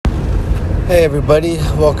Hey everybody,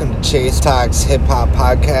 welcome to Chase Talks Hip Hop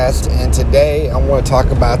Podcast, and today I want to talk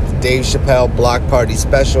about the Dave Chappelle Block Party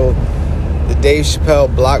Special. The Dave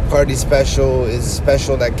Chappelle Block Party Special is a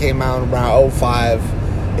special that came out around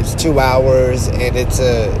 2005. It's 2 hours, and it's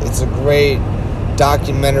a great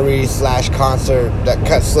documentary slash concert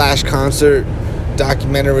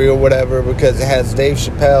documentary or whatever, because it has Dave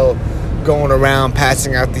Chappelle going around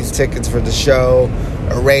passing out these tickets for the show,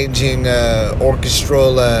 arranging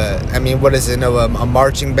orchestral, a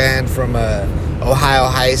marching band from Ohio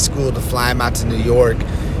High School to fly him out to New York.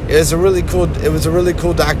 It was a really cool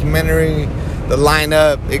documentary. The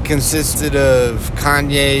lineup, it consisted of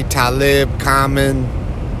Kanye, Talib, Common,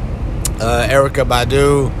 Erykah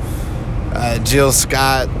Badu, Jill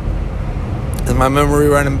Scott. Is my memory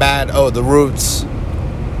running bad? Oh, The Roots.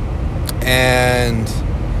 And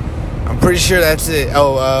I'm pretty sure that's it.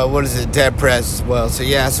 Dead Press as well. So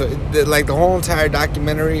yeah, the whole entire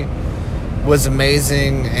documentary was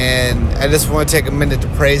amazing, and I just want to take a minute to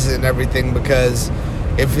praise it and everything, because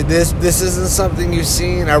if this isn't something you've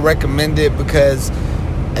seen, I recommend it, because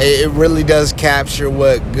it really does capture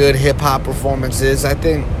what good hip-hop performance is, I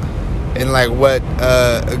think, and what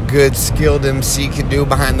a good skilled MC can do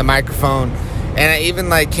behind the microphone. And I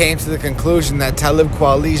even came to the conclusion that Talib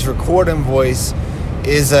Kweli's recording voice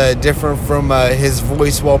is different from his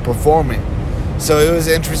voice while performing. So it was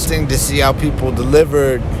interesting to see how people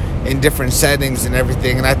delivered in different settings and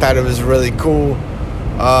everything, and I thought it was really cool.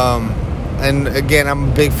 And again,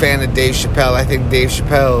 I'm a big fan of Dave Chappelle. I think Dave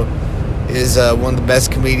Chappelle is one of the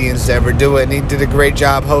best comedians to ever do it, and he did a great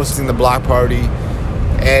job hosting the block party,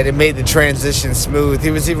 and it made the transition smooth. He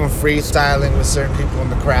was even freestyling with certain people in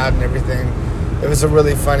the crowd and everything. It was a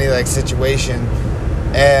really funny situation.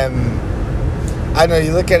 And I know,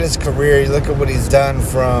 you look at his career, you look at what he's done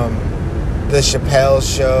from the Chappelle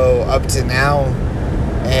Show up to now,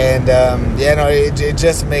 and it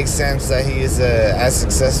just makes sense that he is as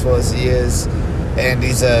successful as he is, and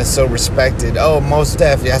he's so respected. Oh, Mos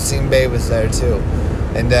Def, Yasin Bey was there too,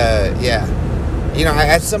 and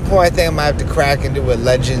at some point I think I might have to crack into a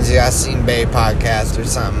Legends Yasin Bey podcast or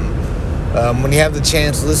something. When you have the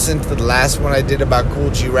chance, listen to the last one I did about Kool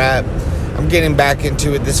G Rap. I'm getting back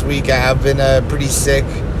into it this week. I have been pretty sick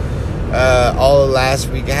all of last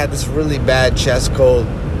week. I had this really bad chest cold,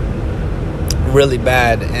 really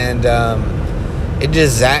bad, and it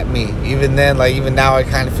just zapped me. Even then, even now, I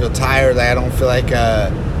kind of feel tired. I don't feel like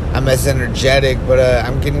I'm as energetic, but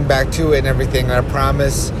I'm getting back to it and everything. I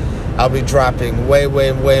promise I'll be dropping way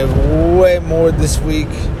more this week,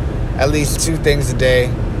 at least 2 things a day.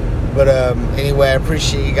 But anyway, I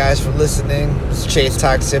appreciate you guys for listening. It's Chase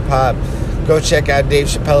Talks Hip Hop. Go check out Dave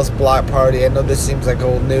Chappelle's Block Party. I know this seems like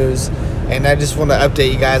old news, and I just want to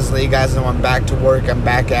update you guys, let you guys know I'm back to work. I'm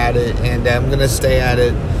back at it, and I'm going to stay at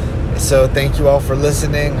it. So thank you all for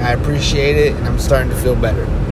listening. I appreciate it, and I'm starting to feel better.